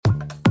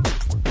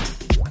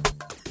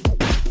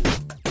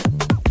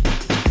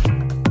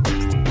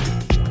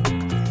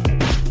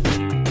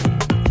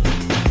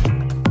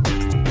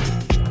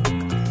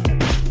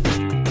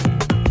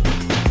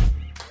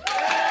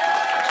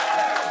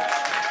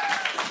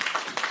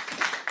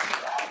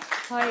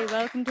Hi,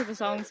 welcome to the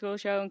Songschool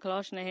Show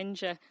Coláiste Na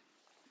hInse.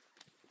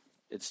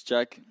 It's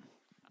Jack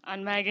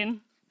And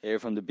Megan. here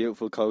from the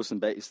beautiful coast in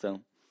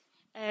Batestown.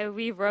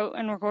 We wrote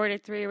and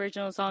recorded 3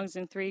 original songs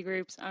in 3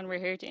 groups, and we're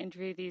here to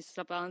interview these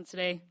bands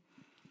today.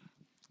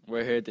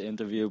 We're here to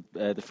interview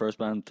the first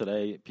band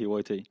today,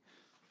 PYT.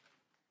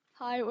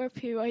 Hi, we're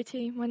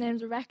PYT. My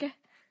name's Rebecca.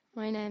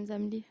 My name's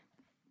Emily.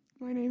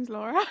 My name's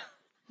Laura.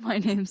 My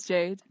name's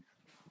Jade.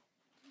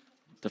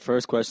 The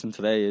first question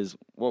today is,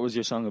 what was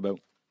your song about?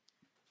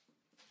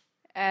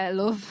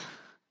 Love.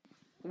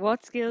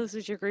 What skills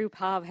does your group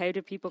have? How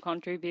do people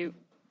contribute?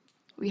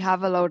 We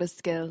have a load of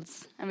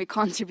skills and we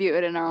contribute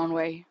it in our own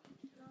way.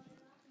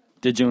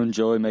 Did you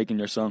enjoy making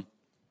your song?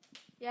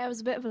 Yeah, it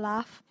was a bit of a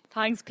laugh.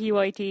 Thanks,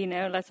 PYT.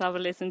 Now let's have a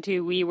listen to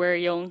We Were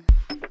Young.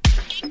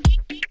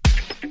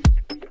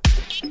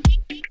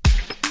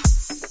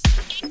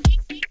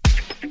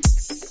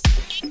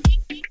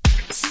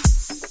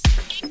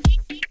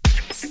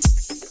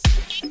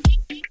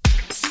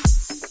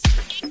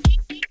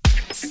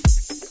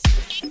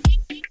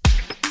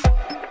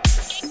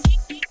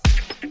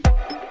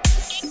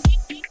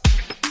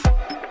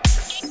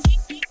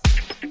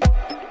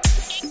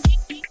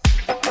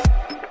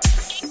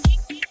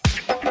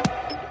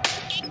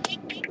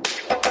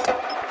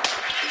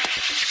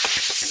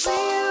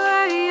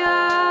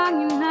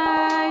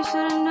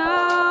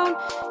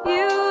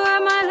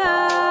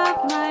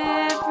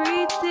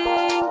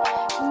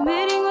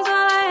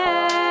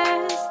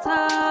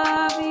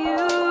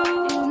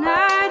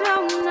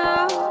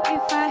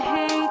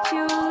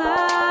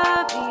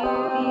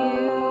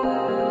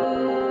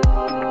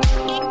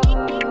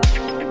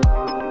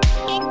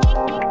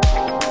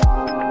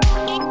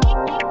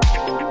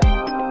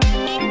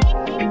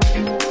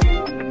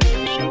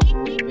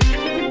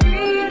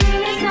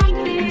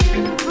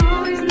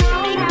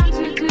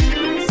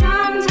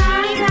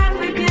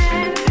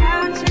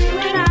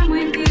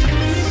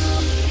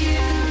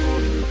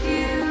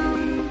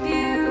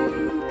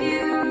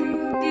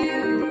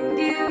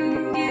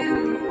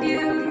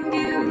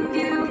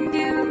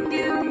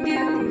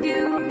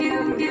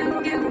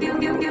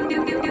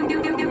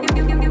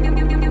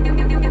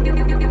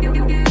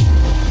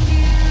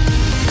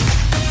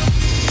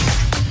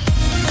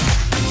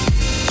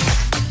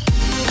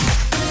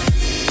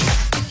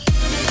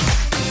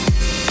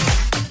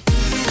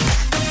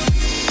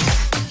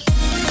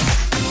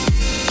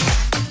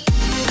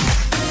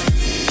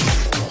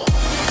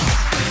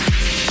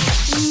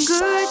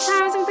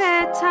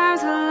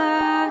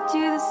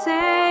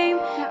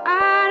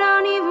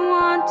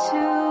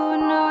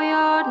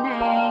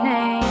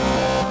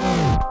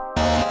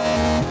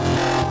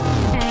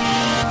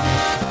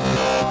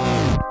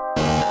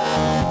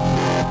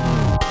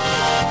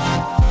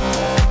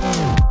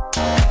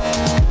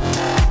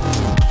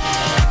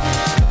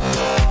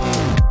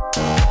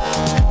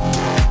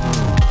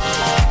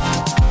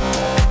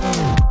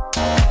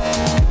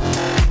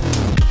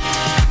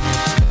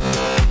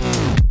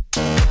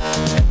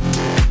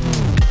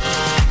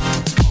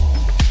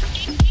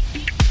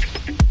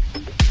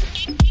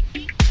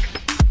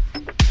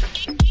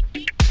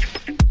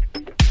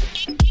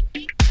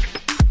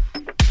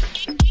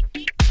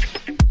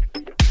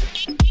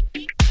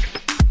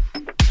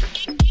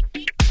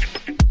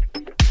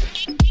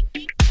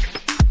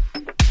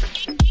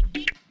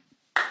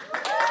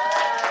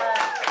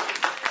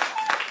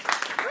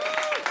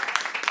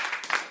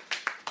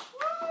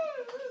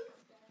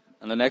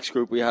 And the next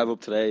group we have up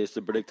today is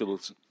the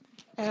Predictables.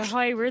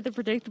 Hi, we're the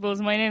Predictables.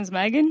 My name's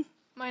Megan.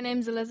 My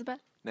name's Elizabeth.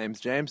 Name's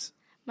James.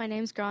 My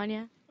name's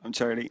Grania. I'm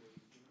Charlie.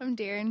 I'm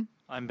Darren.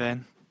 I'm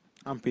Ben.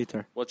 I'm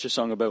Peter. What's your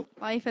song about?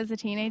 Life as a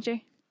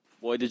teenager.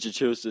 Why did you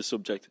choose this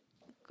subject?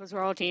 Because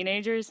we're all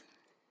teenagers.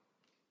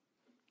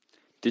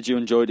 Did you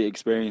enjoy the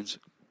experience?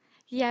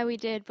 Yeah, we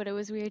did, but it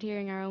was weird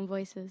hearing our own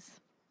voices.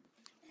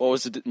 What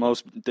was the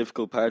most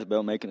difficult part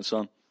about making a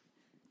song?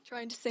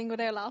 Trying to sing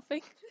without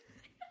laughing.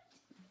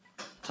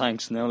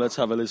 Thanks. Now let's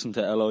have a listen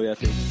to LOFE.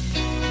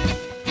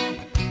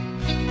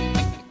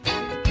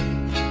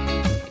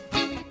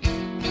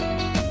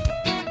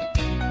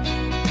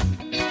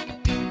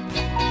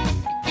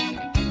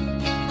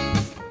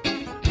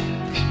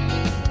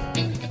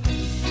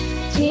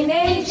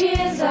 Teenage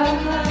years are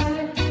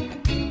hard.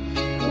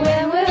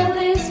 When will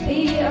this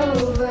be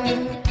over?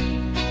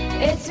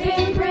 It's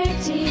been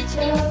pretty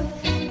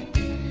tough,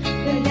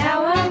 but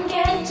now I'm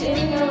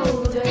getting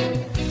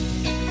older.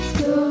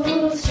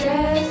 School,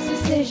 stress,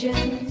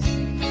 decisions,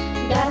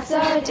 that's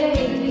our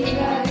daily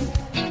life.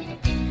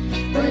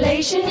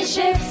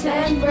 Relationships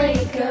and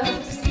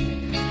breakups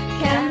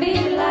can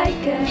be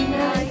like a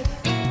knife.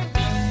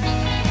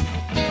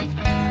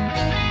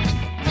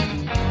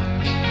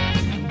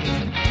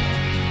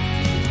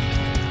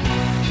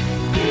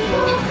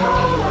 People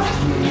call us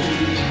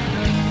rude,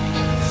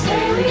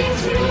 say we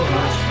too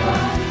much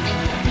fun,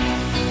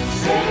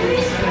 say we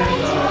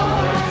spent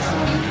all our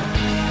time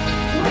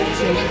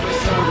waiting for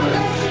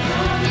someone to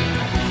come.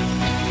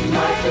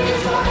 Life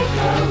is like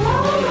a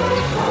roller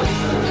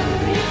coaster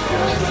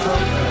because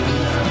of the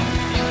love.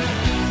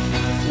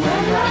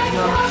 When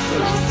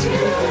us to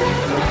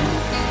live right.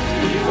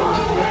 We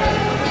won't wear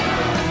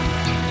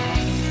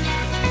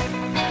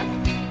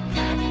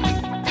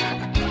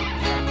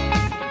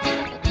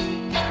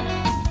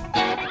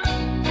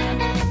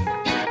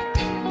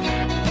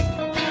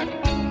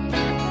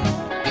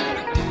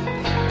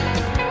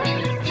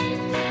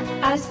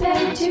I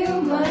spend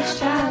too much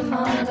time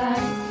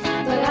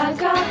online, but I've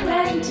got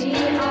plenty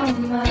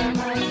on my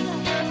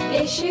mind.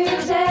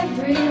 Issues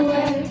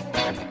everywhere,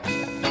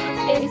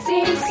 it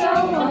seems so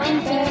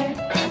unfair.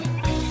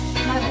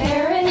 My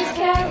parents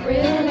can't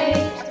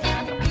relate,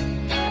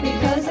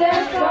 because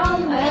they're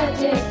from a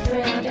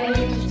different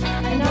age.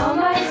 And all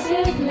my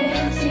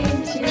siblings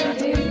seem to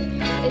do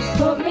is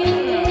put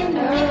me in a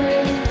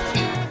rage.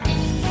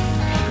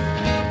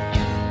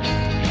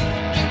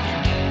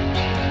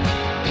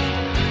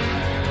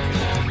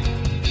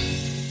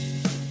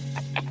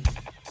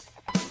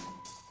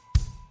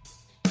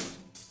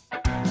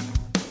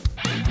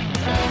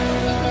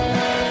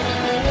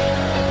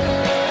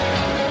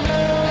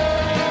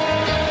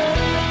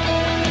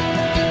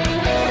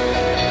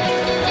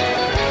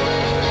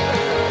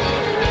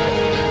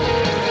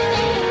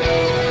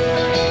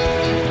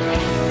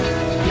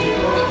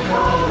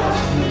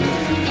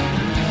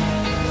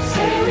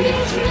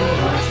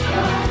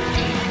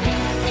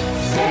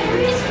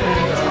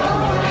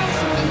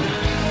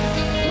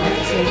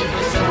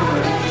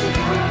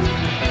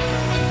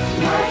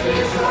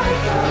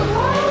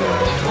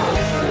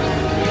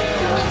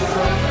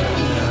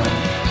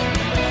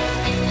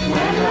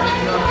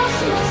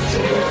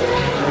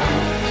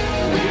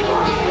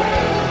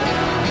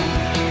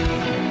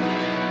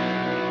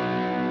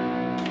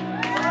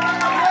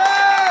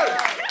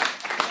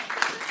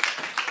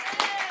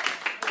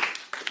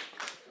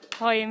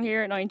 Hi, I'm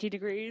here at 90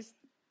 degrees.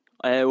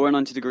 We're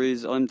 90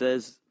 degrees. I'm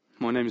Des.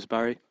 My name is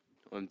Barry.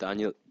 I'm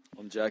Daniel.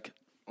 I'm Jack.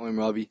 I'm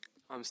Robbie.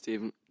 I'm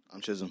Stephen. I'm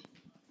Chisholm.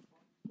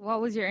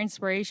 What was your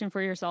inspiration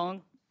for your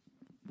song?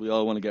 We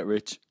all want to get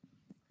rich.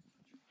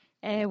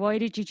 Why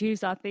did you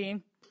choose that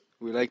theme?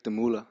 We like the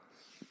moolah.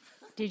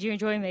 Did you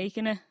enjoy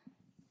making it?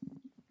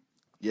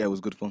 Yeah, it was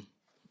good fun.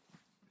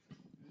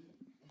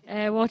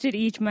 What did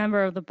each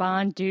member of the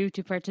band do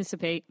to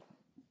participate?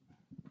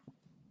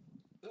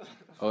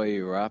 I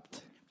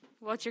rapped.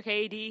 What's your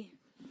KD?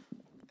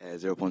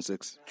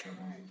 0.6.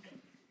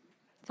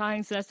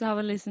 Thanks. Let's have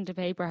a listen to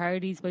Paper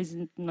Hardies by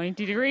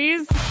 90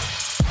 degrees.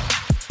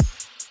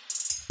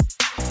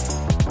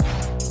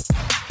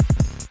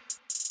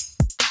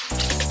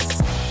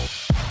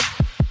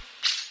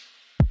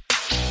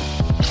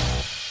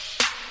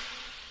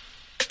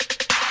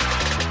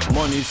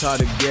 Money's how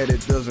to get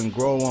it, doesn't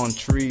grow on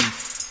trees.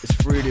 It's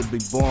free to be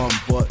born,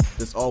 but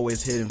there's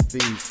always hidden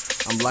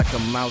fees. I'm like a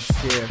mouse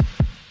here,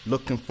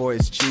 looking for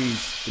its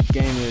cheese. The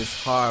game is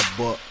hard,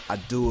 but I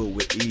do it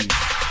with ease.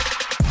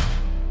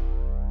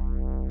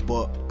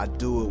 But I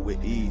do it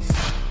with ease.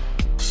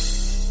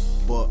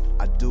 But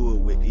I do it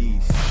with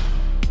ease.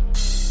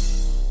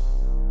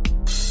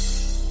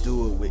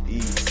 Do it with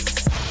ease.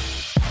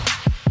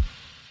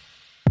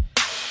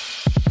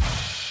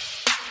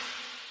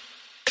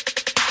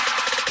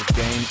 This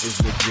game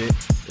is legit,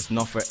 it's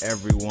not for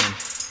everyone.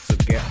 So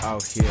get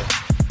out here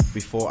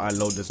before I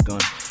load this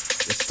gun.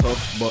 It's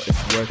tough, but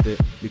it's worth it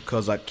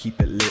because I keep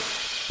it lit.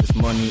 This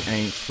money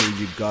ain't free,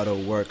 you gotta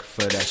work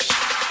for that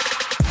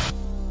shit.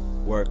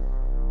 Work,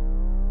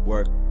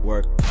 work,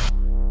 work.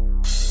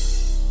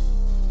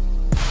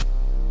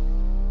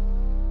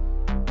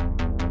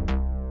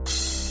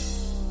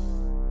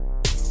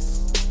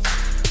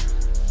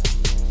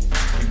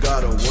 You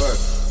gotta work.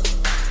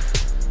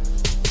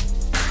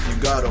 You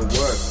gotta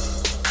work.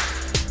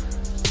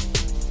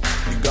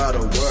 You gotta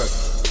work.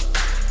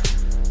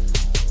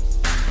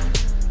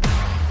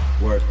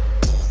 Work.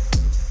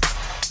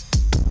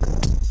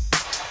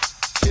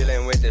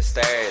 Chilling with the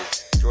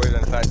stars,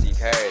 driving fancy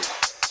cars,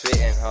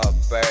 spitting hot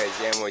bars.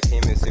 Yeah, my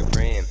team is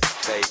supreme.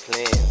 Stay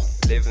clean,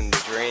 living the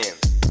dream,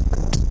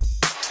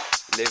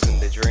 living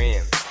the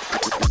dream,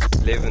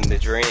 living the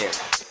dream.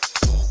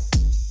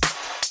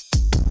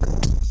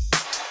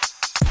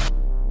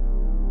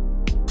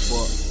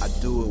 But I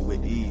do it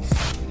with ease.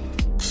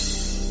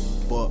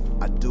 But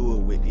I do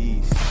it with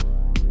ease.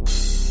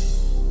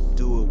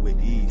 Do it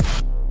with ease.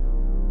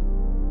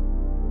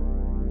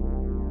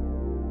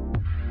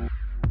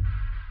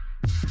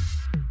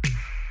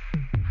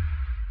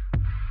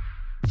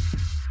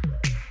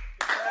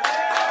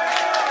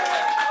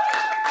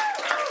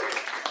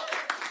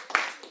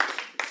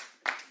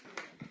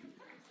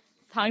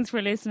 Thanks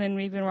for listening.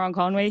 We've been Ron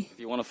Conway. If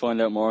you want to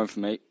find out more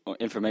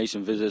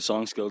information, visit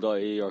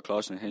songschool.ie or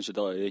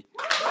hInse.ie.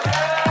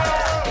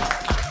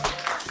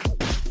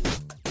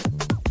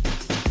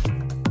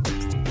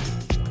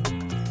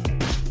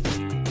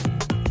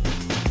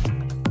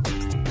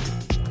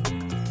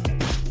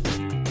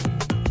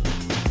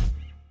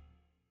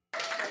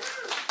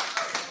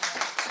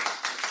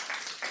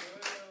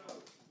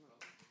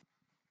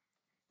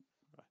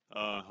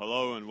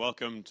 Hello and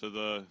welcome to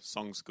the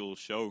Songschool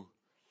Show,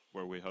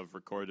 where we have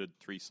recorded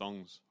 3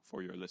 songs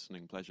for your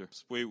listening pleasure.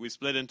 We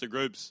split into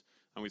groups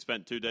And we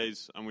spent 2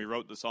 days and we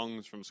wrote the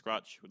songs from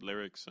scratch with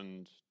lyrics,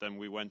 and then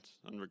we went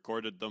and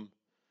recorded them,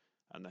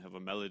 and they have a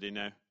melody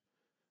now.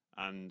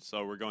 And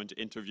so we're going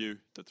to interview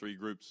the 3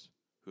 groups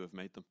who have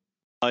made them.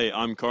 Hi,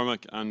 I'm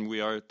Cormac, and we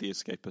are The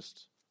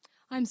Escapists.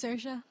 I'm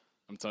Saoirse.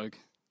 I'm Tug.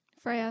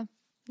 Freya.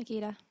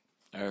 Nikita.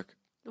 Eric.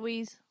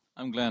 Louise.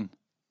 I'm Glenn.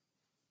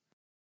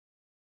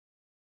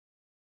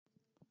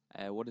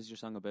 What is your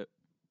song about?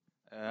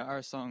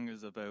 Our song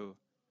is about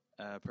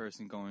a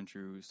person going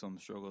through some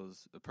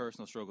struggles,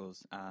 personal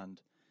struggles,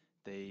 and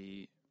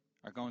they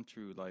are going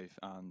through life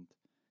and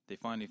they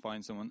finally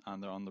find someone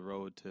and they're on the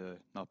road to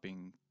not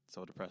being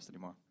so depressed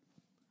anymore.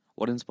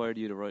 What inspired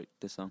you to write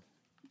this song?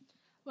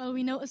 Well,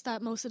 we noticed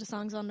that most of the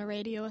songs on the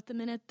radio at the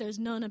minute, there's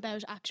none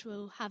about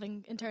actual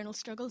having internal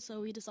struggles, so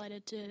we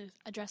decided to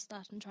address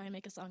that and try and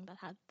make a song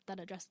that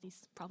addressed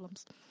these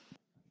problems.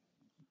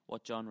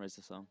 What genre is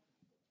the song?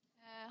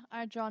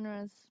 Our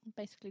genre is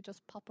basically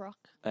just pop rock.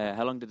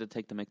 How long did it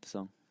take to make the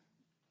song?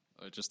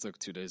 It just took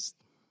 2 days.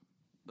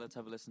 Let's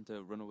have a listen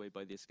to Runaway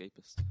by The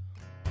Escapists.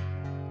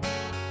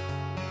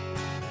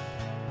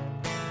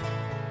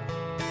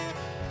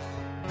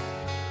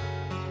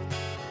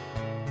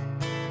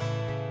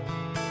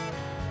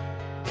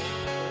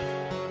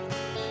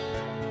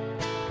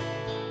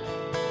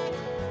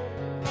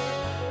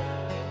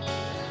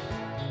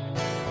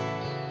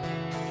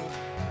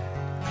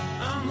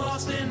 I'm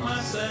lost in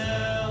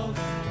myself,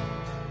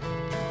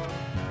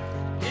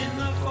 in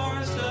the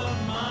forest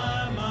of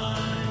my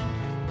mind.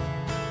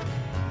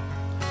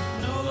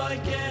 No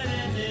light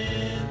getting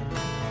in,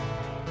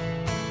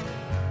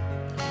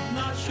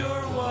 not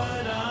sure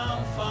what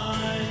I'll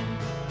find.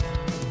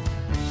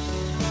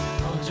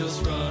 I'll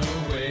just run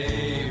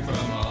away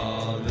from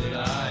all that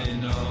I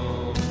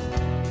know.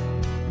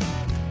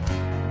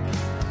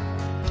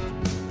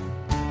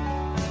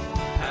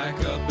 Pack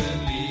up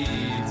and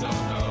leave,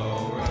 don't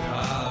know where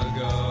I'll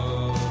go.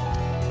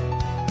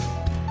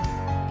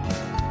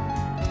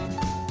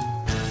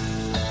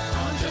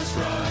 I'll just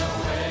run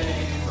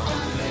away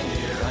from the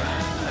here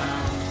and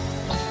now.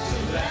 So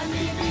let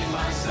me be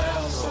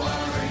myself so I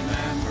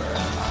remember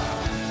how.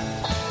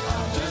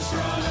 I'll just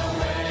run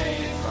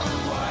away from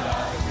what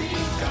I've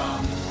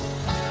become.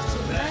 So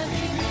let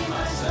me be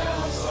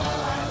myself so I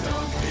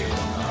don't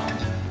feel numb.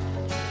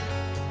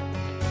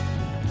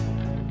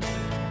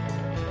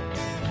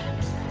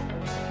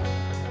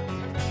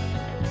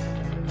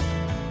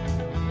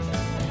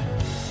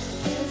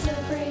 There's a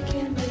break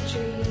in the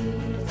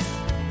trees.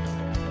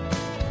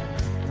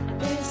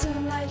 There's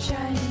some light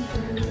shining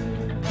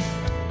through.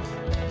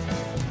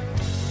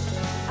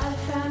 I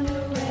found a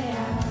way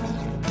out.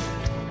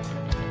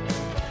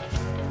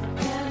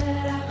 Now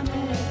that I've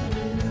met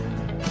you,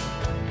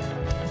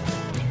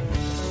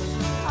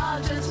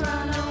 I'll just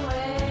run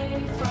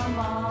away from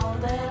all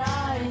that I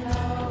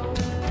know.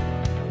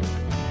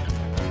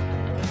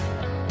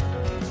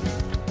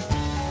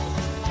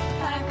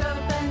 Pack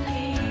up and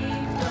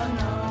leave, don't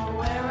know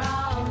where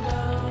I'll go.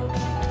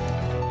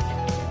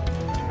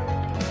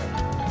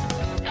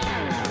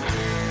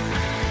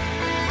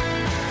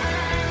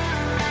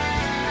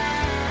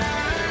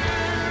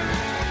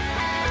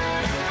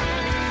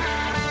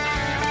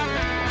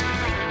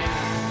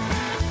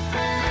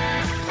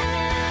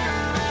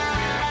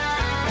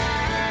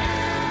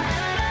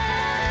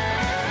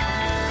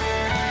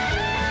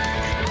 I'll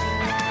just run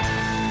away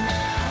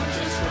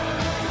from the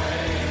here and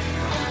now.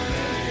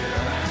 So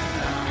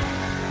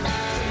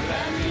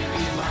let me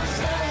be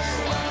myself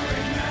so I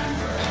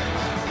remember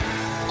how.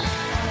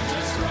 I'll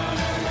just run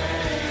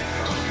away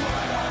from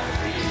what I've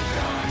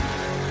become.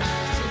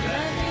 So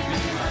let me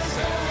be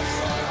myself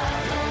so I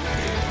don't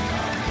feel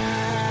numb.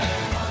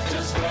 I'll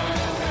just run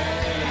away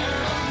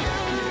from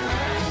the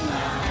here and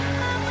now.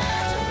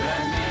 So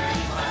let me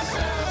be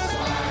myself so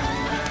I remember how.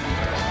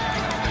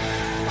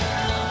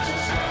 I'll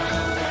just run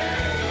away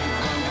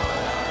from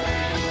what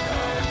I've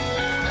become.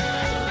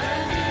 So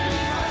let me be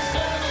myself so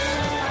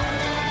I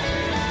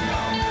don't feel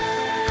numb.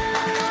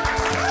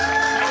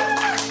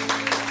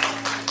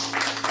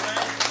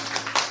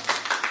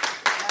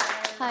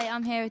 Hi,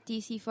 I'm here at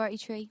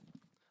DC43.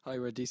 Hi,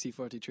 we're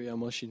DC43. I'm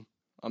Oshin.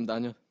 I'm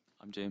Daniel.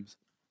 I'm James.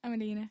 I'm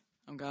Alina.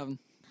 I'm Gavin.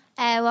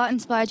 What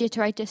inspired you to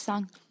write this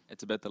song?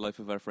 It's about the life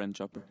of our friend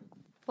Chopper.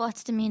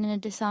 What's the meaning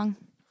of the song?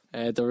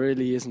 There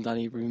really isn't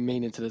any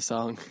meaning to the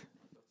song.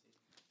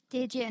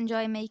 Did you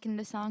enjoy making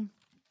the song?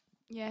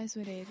 Yes,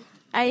 we did.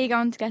 Are you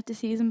going to get the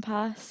season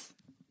pass?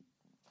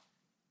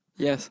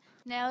 Yes.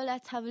 Now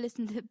let's have a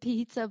listen to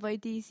Pizza by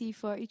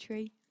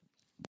DC43.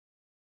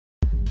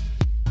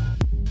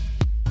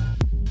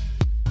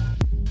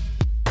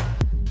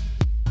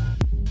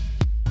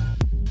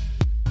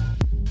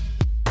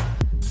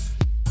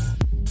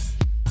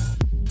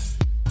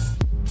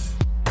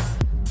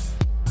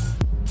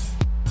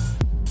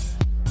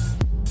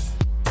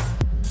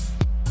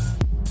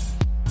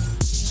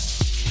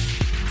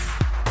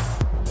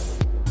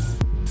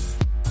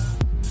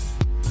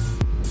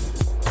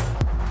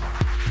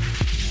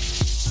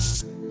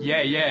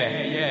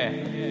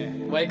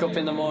 Yeah. Wake up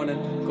in the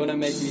morning, gonna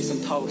make me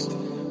some toast.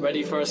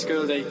 ready for a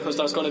school day, because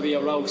there's going to be a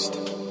roast.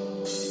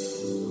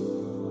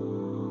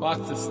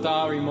 What's the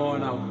story more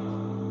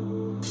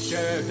now?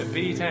 Share out the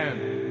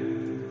B-Town.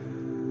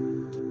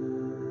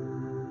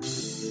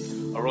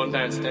 I run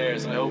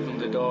downstairs, I open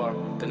the door.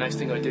 The next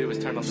thing I do is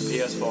turn on the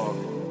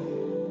PS4.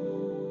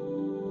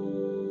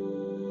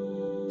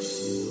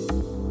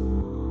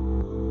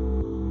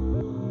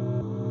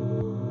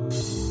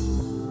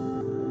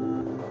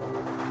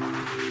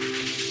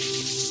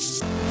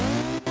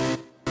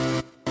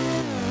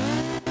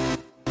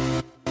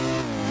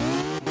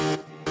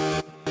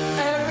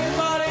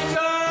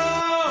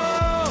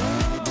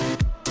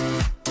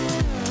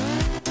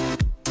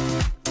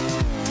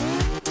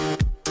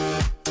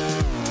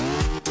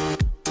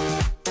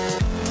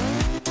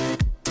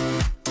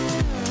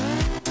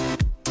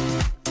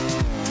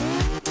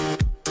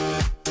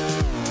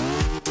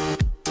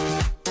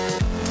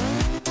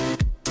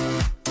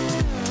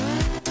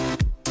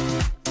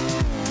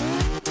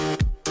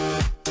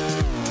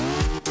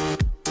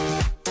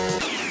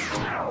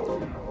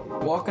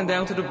 Walking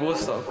down to the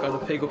bus stop, got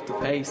to pick up the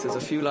pace. There's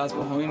a few lads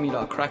behind me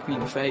that crack me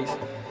in the face.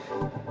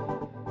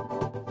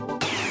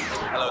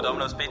 Hello,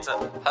 Domino's Pizza.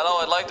 Hello,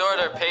 I'd like to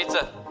order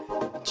pizza.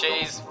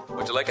 Cheese.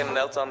 Would you like anything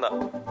else on that?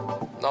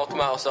 No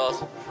tomato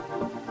sauce.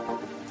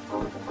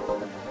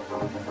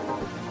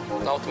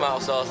 No tomato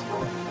sauce.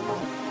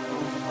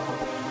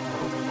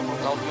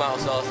 No tomato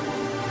sauce.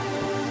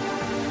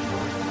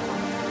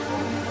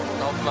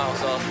 No tomato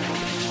sauce.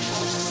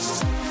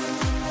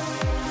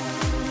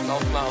 No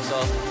tomato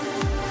sauce.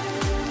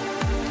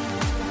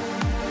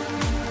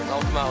 No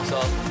tomato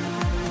sauce.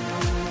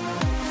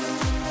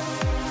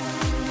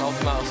 No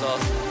tomato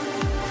sauce.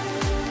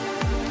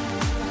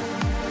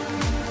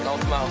 No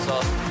tomato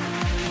sauce.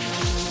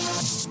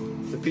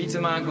 The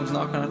pizza man comes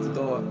knocking at the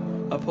door.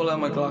 I pull out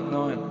my Glock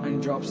 9 and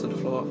he drops to the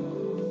floor.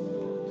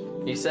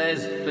 He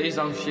says, please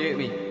don't shoot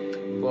me,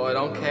 but I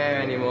don't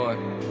care anymore.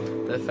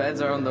 The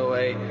feds are on the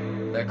way.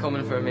 They're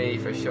coming for me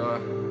for sure.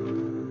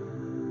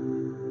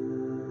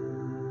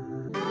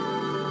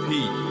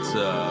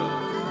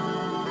 Pizza.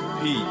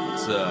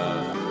 Pizza.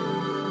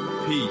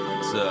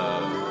 Pizza.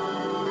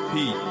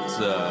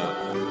 Pizza.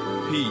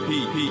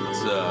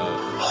 Pizza.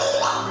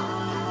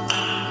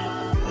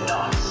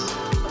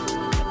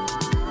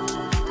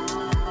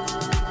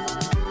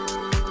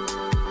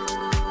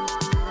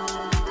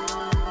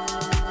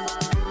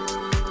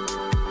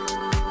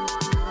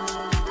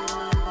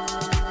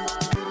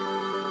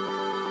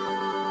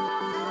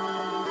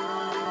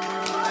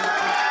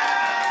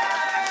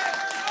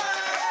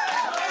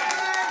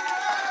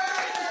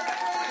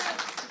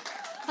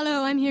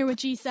 Hello, I'm here with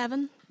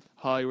G7.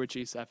 Hi, we're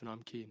G7.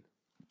 I'm Keen.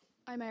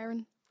 I'm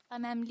Erin.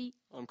 I'm Emily.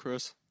 I'm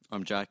Chris.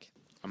 I'm Jack.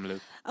 I'm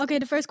Luke. Okay,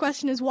 the first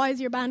question is, why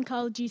is your band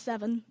called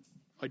G7?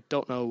 I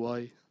don't know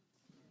why.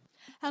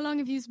 How long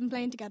have you been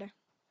playing together?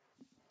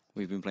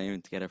 We've been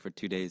playing together for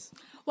 2 days.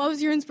 What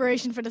was your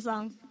inspiration for the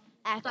song?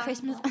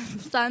 Christmas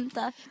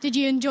Santa. Did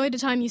you enjoy the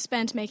time you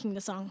spent making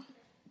the song?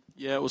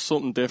 Yeah, it was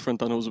something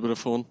different and it was a bit of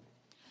fun.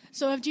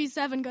 So have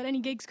G7 got any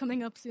gigs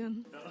coming up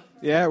soon?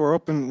 Yeah, we're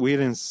up in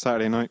Wheeling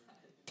Saturday night.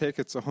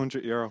 Tickets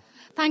 €100.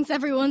 Thanks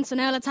everyone, so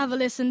now let's have a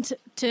listen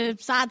to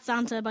Sad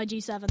Santa by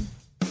G7.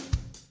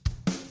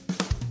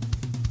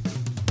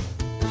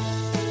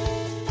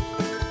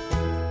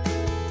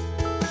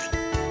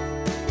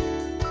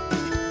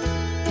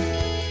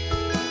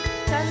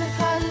 Santa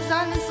Claus is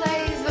on his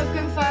sleigh, he's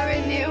looking for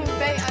a new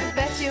bait. I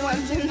bet you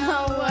want to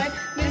know why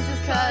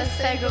Mrs. Claus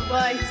said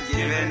goodbye.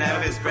 Giving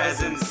out his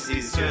presents,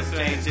 he's just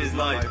changed his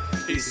life.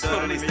 He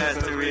suddenly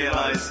starts to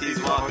realise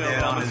he's walked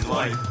out on his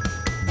wife.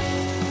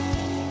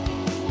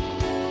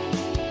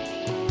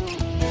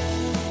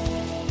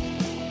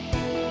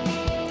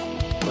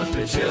 But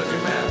the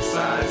children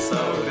outside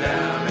slow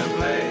down and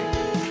play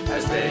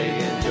as they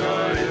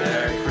enjoy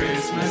their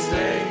Christmas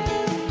day,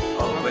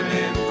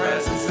 opening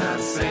presents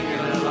and singing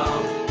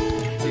along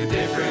to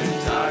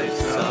different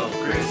types of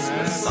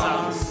Christmas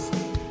songs.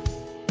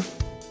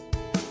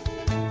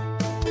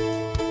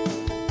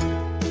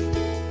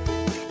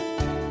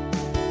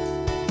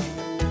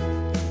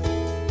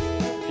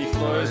 He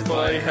flies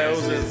by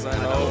houses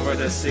and over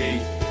the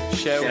sea,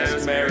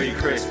 shouts Merry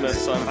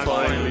Christmas, I'm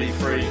finally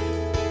free.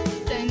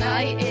 The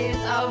night is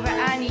over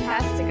and he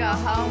has to go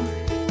home.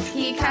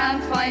 He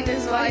can't find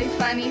his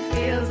wife and he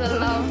feels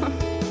alone.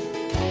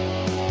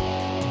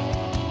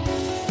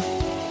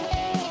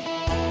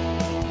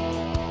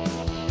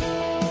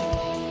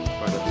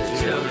 But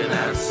the children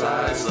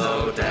outside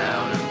slow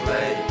down and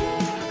play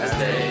as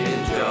they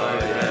enjoy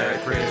their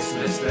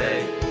Christmas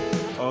day,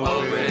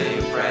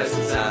 opening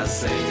presents and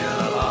singing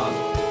along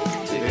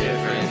to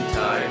different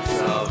types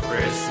of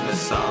Christmas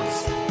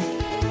songs.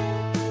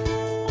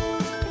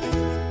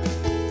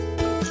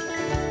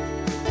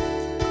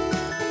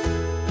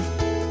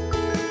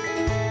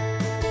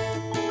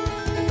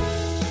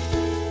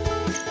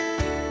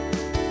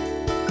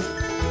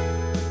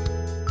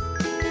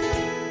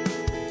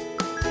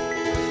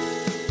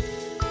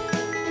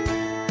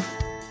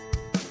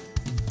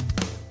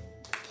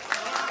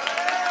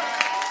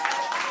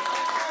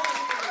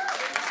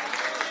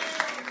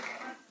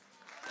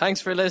 Thanks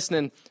for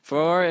listening. For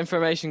more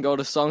information, go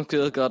to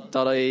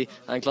songschool.ie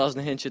and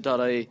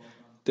hInse.ie.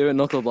 Do a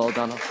knuckleball,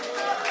 Donald.